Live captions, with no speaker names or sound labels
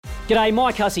G'day,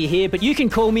 Mike Hussey here, but you can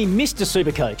call me Mr.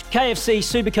 Supercoach. KFC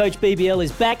Supercoach BBL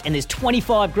is back and there's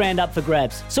 25 grand up for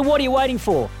grabs. So what are you waiting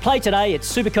for? Play today at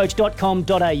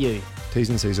supercoach.com.au. T's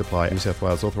and C's apply. New South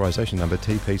Wales authorisation number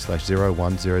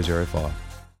TP/01005.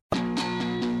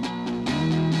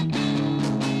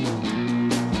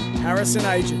 Harrison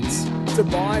Agents. To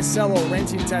buy, sell or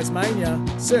rent in Tasmania,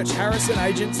 search Harrison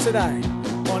Agents today.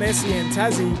 On SEN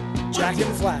Tassie, Jack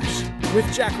and Flash. With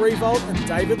Jack Revolt and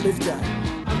David Lithgow.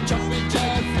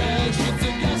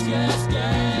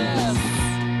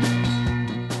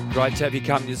 Great to have your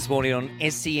company this morning on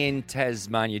SEN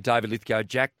Tasmania. David Lithgow,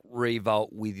 Jack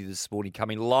Revolt with you this morning,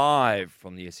 coming live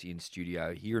from the SEN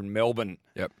studio here in Melbourne.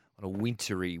 Yep. On a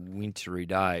wintry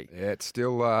day. Yeah, it's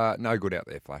still no good out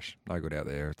there, Flash. No good out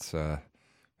there. It's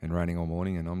been raining all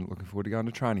morning, and I'm looking forward to going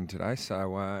to training today,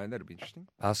 so that'll be interesting.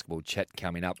 Basketball chat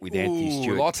coming up with Anthony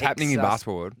Stewart. Lots happening in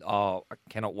basketball world. Oh, I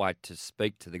cannot wait to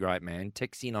speak to the great man.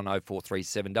 Text in on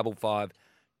 0437 55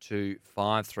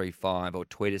 2535 or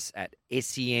tweet us at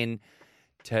SEN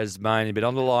Tasmania. But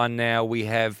on the line now we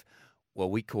have,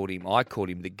 I called him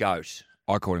the GOAT.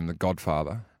 I called him the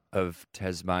Godfather of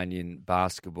Tasmanian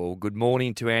basketball. Good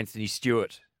morning to Anthony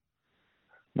Stewart.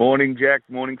 Morning, Jack.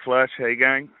 Morning, Flash. How you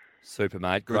going? Super,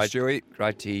 mate. Good, Stewie.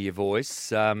 Great to hear your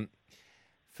voice.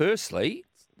 Firstly,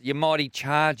 your mighty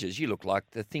Chargers, you look like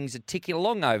the things are ticking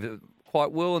along over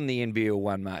quite well in the NBL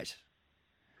one, mate.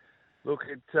 Look,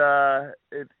 it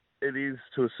is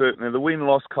to a certain... The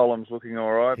win-loss column's looking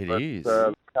all right. It is.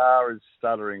 The car is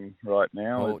stuttering right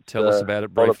now. Oh, tell us about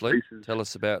it briefly. Tell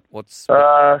us about what's...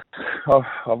 I've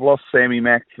lost Sammy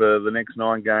Mack for the next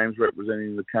 9 games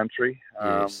representing the country.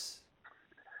 Yes.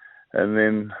 And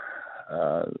then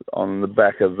on the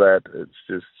back of that, it's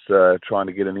just trying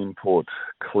to get an import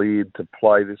cleared to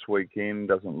play this weekend.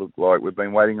 Doesn't look like... We've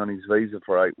been waiting on his visa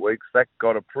for 8 weeks. That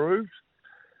got approved.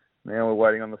 Now we're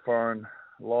waiting on the foreign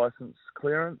licence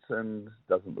clearance, and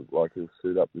doesn't look like he'll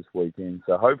suit up this weekend.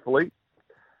 So hopefully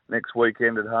next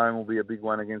weekend at home will be a big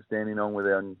one against Dandenong with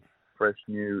our fresh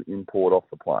new import off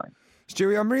the plane.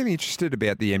 Stewie, I'm really interested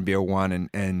about the NBL one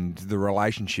and the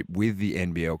relationship with the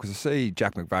NBL, because I see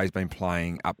Jack McVeigh's been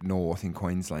playing up north in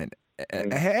Queensland.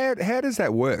 How does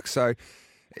that work? So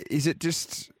is it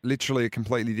just literally a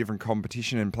completely different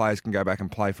competition and players can go back and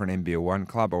play for an NBL one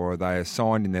club, or are they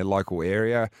assigned in their local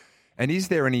area? And is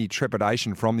there any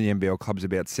trepidation from the NBL clubs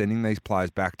about sending these players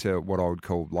back to what I would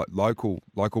call local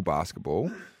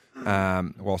basketball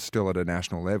while still at a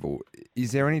national level?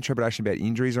 Is there any trepidation about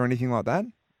injuries or anything like that?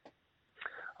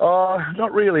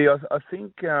 Not really. I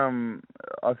think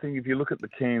if you look at the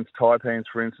Cairns Taipans,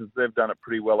 for instance, they've done it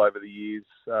pretty well over the years.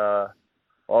 I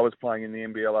was playing in the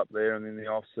NBL up there and in the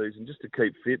off-season just to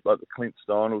keep fit, like the Clint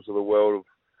Steinels of the world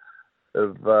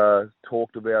have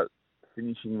talked about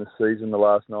finishing the season, the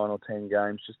last 9 or 10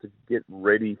 games, just to get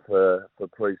ready for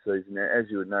pre-season. Now, as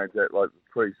you would know, Jack, like the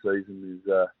pre-season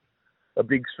is a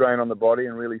big strain on the body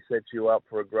and really sets you up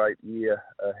for a great year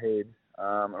ahead.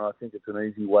 And I think it's an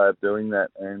easy way of doing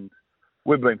that. And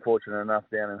we've been fortunate enough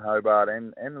down in Hobart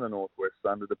and in the Northwest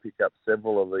Thunder to pick up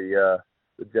several of the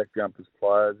Jack Jumpers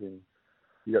players. And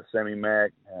you've got Sammy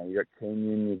Mack, you've got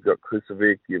Kenyon, you've got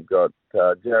Krisovic, you've got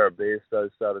Jared Bairstow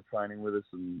started training with us,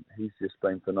 and he's just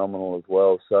been phenomenal as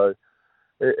well. So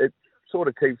it sort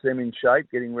of keeps them in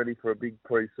shape, getting ready for a big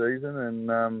pre-season,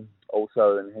 and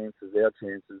also enhances our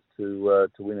chances to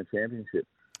win a championship.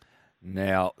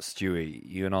 Now, Stewie,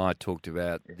 you and I talked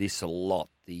about this a lot,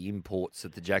 the imports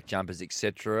of the Jack Jumpers,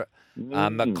 etc.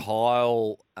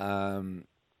 Mikhail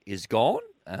is gone,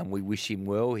 and we wish him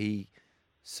well. He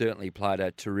certainly played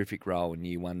a terrific role in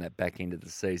year one, that back end of the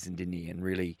season, didn't he? And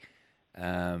really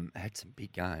had some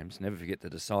big games. Never forget the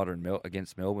decider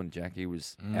against Melbourne, Jack. He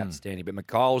was outstanding. But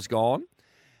Mikhail's gone.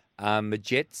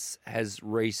 Majets has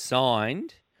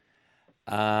re-signed.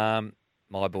 My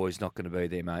boy's not going to be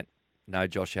there, mate. No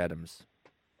Josh Adams.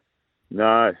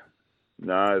 No,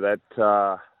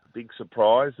 that big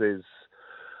surprise. There's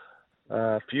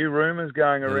a few rumours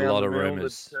going around. A lot of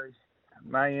rumours.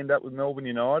 May end up with Melbourne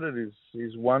United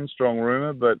is one strong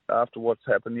rumour, but after what's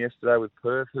happened yesterday with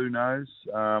Perth, who knows?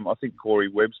 I think Corey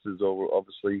Webster's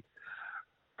obviously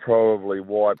probably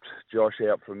wiped Josh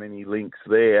out from any links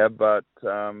there, but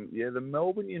the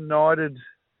Melbourne United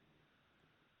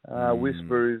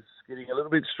whisper is getting a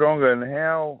little bit stronger, and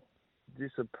how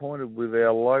disappointed with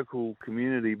our local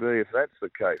community be if that's the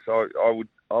case.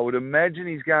 I would imagine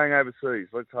he's going overseas.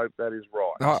 Let's hope that is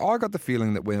right. I got the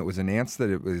feeling that when it was announced that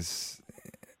it was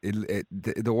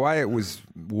the way it was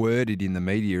worded in the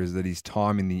media is that his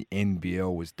time in the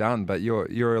NBL was done. But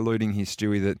you're alluding here,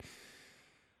 Stewie, that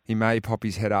he may pop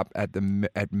his head up at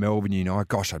Melbourne United.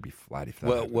 Gosh, I'd be flat if that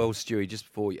happened. Well, Stewie, just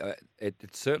before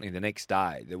it's certainly the next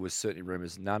day, there was certainly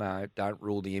rumours, no, don't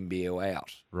rule the NBL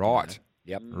out. Right.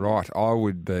 Yep. Right. I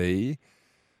would be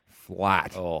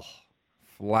flat. Oh.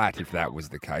 Flat if that was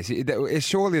the case.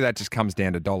 Surely that just comes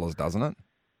down to dollars, doesn't it?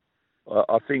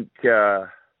 I think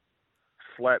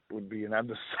flat would be an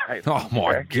understatement. Oh,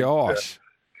 my Jack. gosh.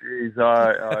 Geez,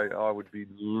 I would be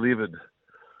livid.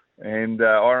 And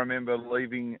I remember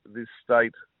leaving this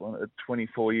state at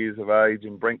 24 years of age,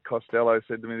 and Brent Costello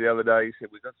said to me the other day, he said,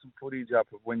 we've got some footage up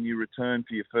of when you returned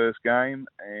for your first game,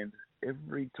 and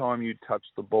every time you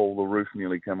touched the ball, the roof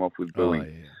nearly came off with booing. Oh,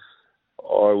 yeah.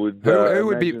 I would. Who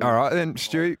would be all right? Then,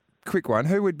 Stu, quick one.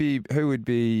 Who would be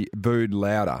booed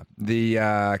louder?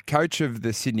 The coach of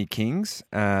the Sydney Kings.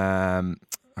 I've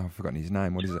forgotten his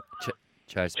name. What is it?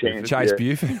 Chase Buford. Chase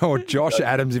Buford or Josh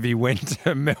Adams if he went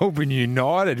to Melbourne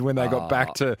United when they got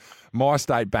back to my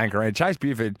state banker. And Chase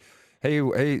Buford, he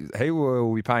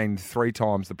will be paying 3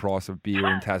 times the price of beer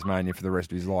in Tasmania for the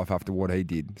rest of his life after what he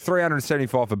did.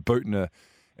 $375 for booting a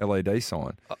LED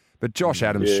sign. But Josh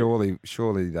Adams, surely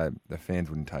the fans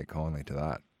wouldn't take kindly to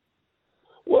that.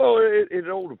 Well, it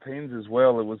all depends as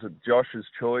well. Was it Josh's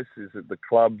choice? Is it the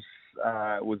club's?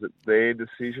 Was it their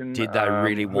decision? Did they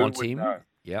really want him? Know?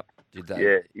 Yep. Did they?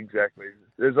 Yeah, exactly.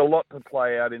 There's a lot to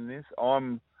play out in this.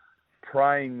 I'm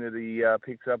praying that he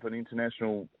picks up an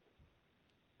international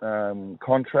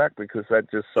contract because that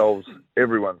just solves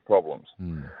everyone's problems.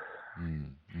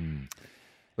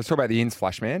 Let's talk about the ins,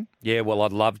 Flashman. Yeah, well,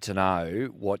 I'd love to know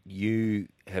what you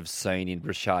have seen in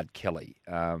Rashad Kelly.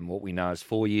 What we know is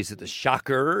 4 years at the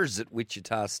Shuckers at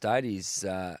Wichita State. He's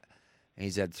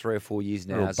had 3 or 4 years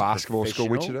now as a basketball school,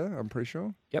 professional. Wichita, I'm pretty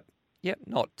sure. Yep,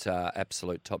 not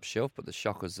absolute top shelf, but the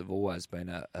Shockers have always been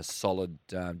a solid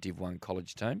Div 1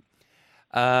 college team.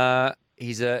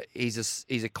 He's a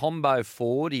combo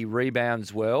forward. He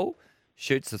rebounds well,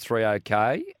 shoots the 3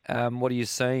 okay. What are you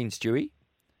seeing, Stewie?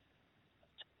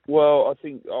 Well, I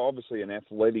think obviously an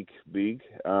athletic big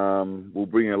will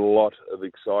bring a lot of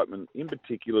excitement, in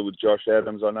particular with Josh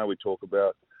Adams. I know we talk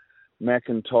about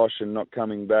McIntosh and not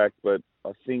coming back, but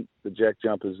I think the Jack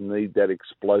Jumpers need that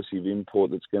explosive import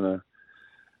that's going to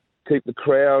keep the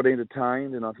crowd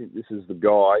entertained, and I think this is the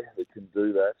guy that can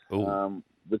do that.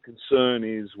 The concern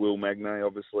is Will Magnay.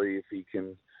 Obviously, if he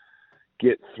can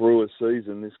get through a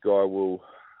season, this guy will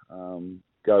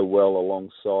go well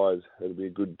alongside. It'll be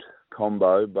a good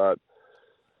combo, but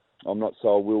I'm not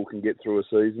sold Will can get through a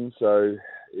season, so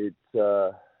he's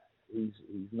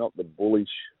not the bullish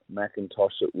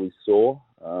McIntosh that we saw,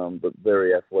 but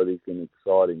very athletic and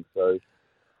exciting. So,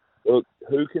 look,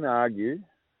 who can argue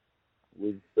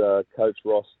with Coach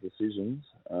Ross' decisions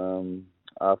on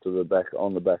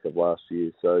the back of last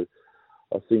year? So,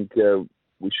 I think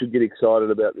we should get excited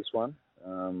about this one.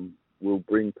 We'll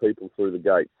bring people through the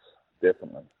gates,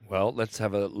 definitely. Well, let's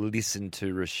have a listen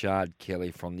to Rashad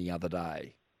Kelly from the other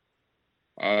day.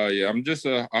 Yeah, I'm just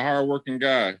a hardworking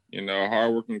guy, a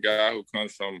hardworking guy who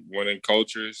comes from winning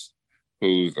cultures,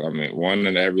 who's, won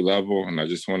at every level, and I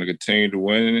just want to continue to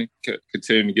win,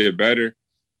 continue to get better.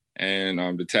 And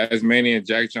the Tasmanian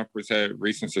Jack Jumpers had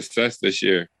recent success this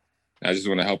year. I just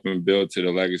want to help them build to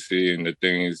the legacy and the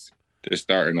things they're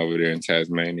starting over there in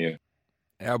Tasmania.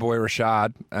 Our boy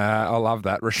Rashad. I love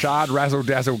that. Rashad Razzle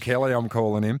Dazzle Kelly, I'm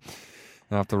calling him.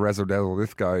 After Razzle Dazzle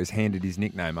Lithgow's handed his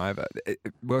nickname over.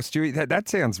 Well, Stewie, that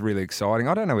sounds really exciting.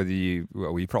 I don't know whether you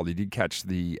probably did catch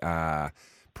the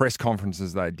press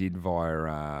conferences they did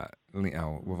via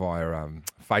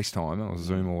FaceTime or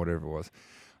Zoom or whatever it was.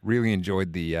 Really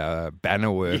enjoyed the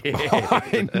banner work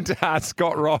behind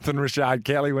Scott Roth and Rashad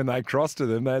Kelly when they crossed to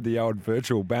them. They had the old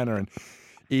virtual banner and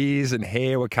ears and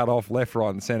hair were cut off left, right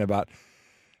and centre, but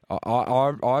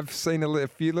I've seen a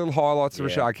few little highlights of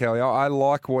Rashad Kelly. I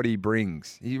like what he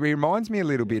brings. He reminds me a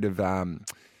little bit of the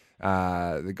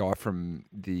guy from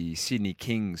the Sydney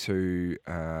Kings who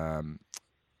won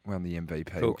the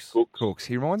MVP. Cooks.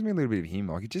 He reminds me a little bit of him.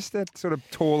 Like just that sort of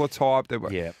taller type.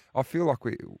 I feel like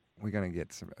we're going to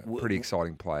get some pretty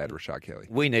exciting play out of Rashad Kelly.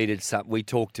 We needed some. We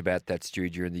talked about that, Stu,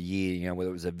 during the year.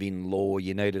 Whether it was a Vin Law,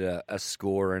 you needed a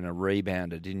scorer and a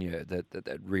rebounder, didn't you?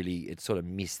 That really it sort of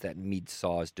missed that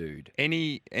mid-sized dude.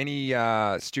 Any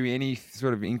Stu, any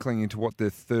sort of inkling into what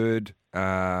the third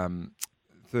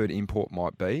import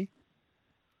might be?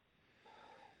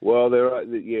 Well,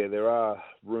 there are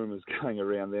rumours going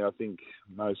around there. I think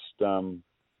most.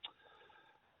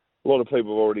 A lot of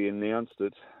people have already announced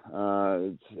it.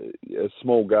 It's a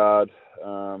small guard.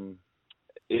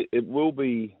 It will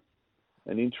be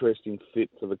an interesting fit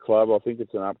for the club. I think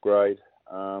it's an upgrade.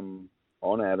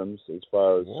 on Adams as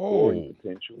far as scoring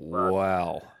potential. But,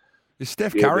 Wow. Is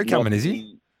Steph Curry coming, is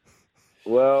he?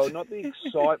 Well, not the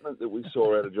excitement that we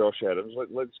saw out of Josh Adams.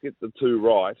 Let's get the two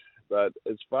right. But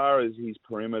as far as his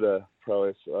perimeter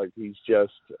prowess, like he's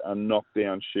just a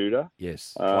knockdown shooter.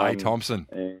 Yes. Klay Thompson.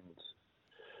 And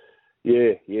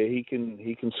he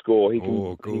can score. He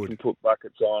can put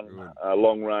buckets on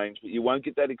long range, but you won't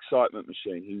get that excitement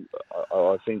machine.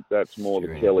 I think that's more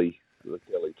the Kelly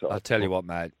type. I'll tell you what,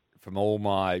 mate. From all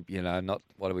my,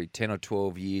 10 or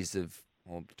 12 years or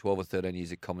 12 or 13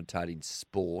 years of commentating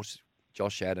sport,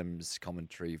 Josh Adams'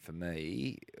 commentary for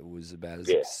me was about as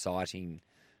exciting,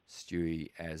 Stewie,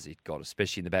 as it got,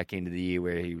 especially in the back end of the year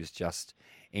where he was just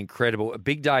incredible. A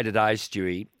big day today,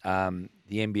 Stewie, the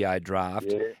NBA draft.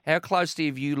 Yeah. How closely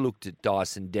have you looked at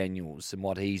Dyson Daniels and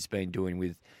what he's been doing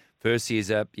with first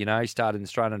years up? He started in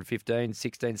Australian under 15,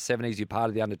 16, 17s. You're part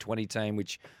of the under 20 team,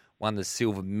 which won the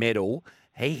silver medal.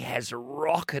 He has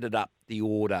rocketed up the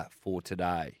order for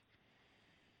today.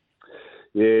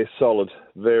 Yeah, solid,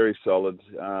 very solid.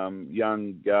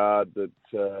 Young guard that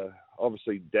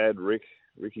obviously Dad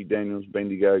Ricky Daniels,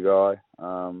 Bendigo guy.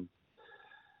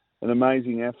 An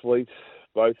amazing athlete,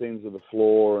 both ends of the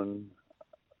floor, and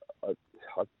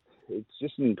it's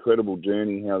just an incredible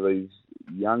journey how these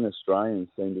young Australians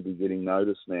seem to be getting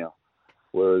noticed now.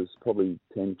 Whereas probably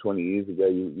 10, 20 years ago,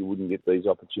 you wouldn't get these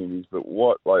opportunities. But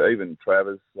even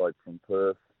Travers, from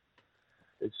Perth,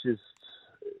 it's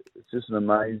just an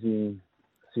amazing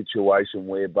situation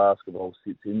where basketball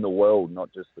sits in the world,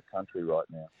 not just the country right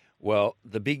now. Well,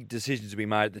 the big decisions to be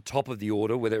made at the top of the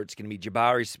order, whether it's going to be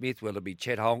Jabari Smith, whether it be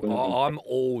Chet Holmgren. I'm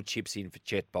all chips in for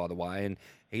Chet, by the way, and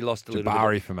he lost a little bit.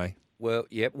 Jabari for me. Well,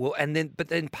 yeah. Well, but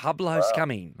then Pablo's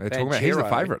coming. They're talking about he's the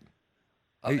favourite.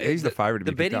 He's the favourite to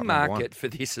be The betting picked up market for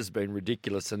this has been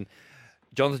ridiculous, and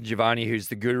Jonathan Giovanni, who's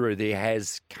the guru there,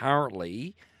 has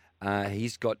currently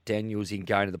he's got Daniels in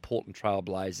going to the Portland Trail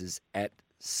Blazers at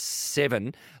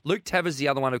 7. Luke Tavers, the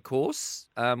other one, of course,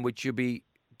 which you'll be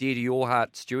dear to your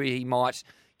heart, Stewie. He might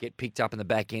get picked up in the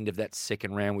back end of that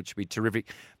second round, which would be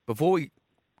terrific. Before we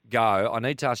go, I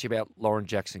need to ask you about Lauren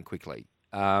Jackson quickly.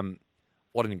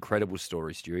 What an incredible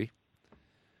story, Stewie.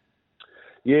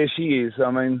 Yeah, she is. I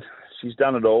mean, she's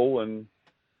done it all, and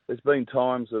there's been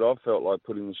times that I've felt like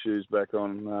putting the shoes back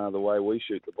on the way we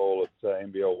shoot the ball at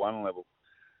NBL 1 level.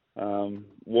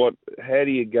 How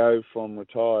do you go from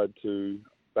retired to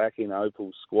back in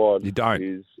Opal's squad? You don't.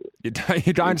 You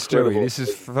don't, Stewie. This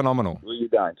is phenomenal. Well, you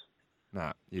don't.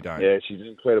 No, you don't. Yeah, she's an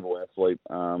incredible athlete.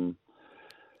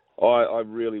 I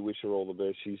really wish her all the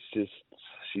best. She's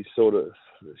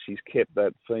kept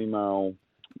that female,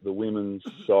 the women's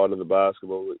side of the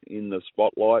basketball in the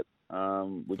spotlight,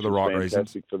 which for the right is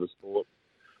fantastic reasons. for the sport.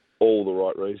 All the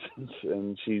right reasons,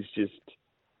 and she's just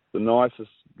the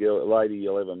nicest lady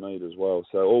you'll ever meet as well.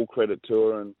 So all credit to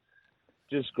her, and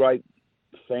just great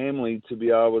family to be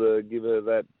able to give her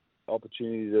that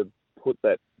opportunity to put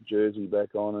that jersey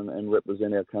back on and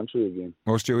represent our country again.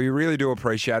 Well, Stu, we really do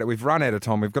appreciate it. We've run out of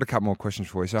time. We've got a couple more questions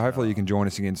for you, so hopefully you can join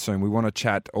us again soon. We want to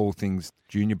chat all things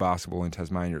junior basketball in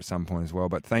Tasmania at some point as well,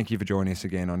 but thank you for joining us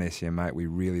again on SEN, mate. We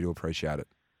really do appreciate it.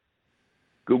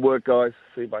 Good work, guys.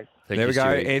 See you, mate. There we go.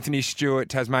 Anthony Stewart,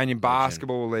 Tasmanian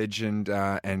basketball legend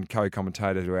and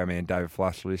co-commentator to our man David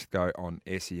Flash. Let's go on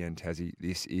SEN Tassie.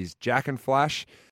 This is Jack and Flash.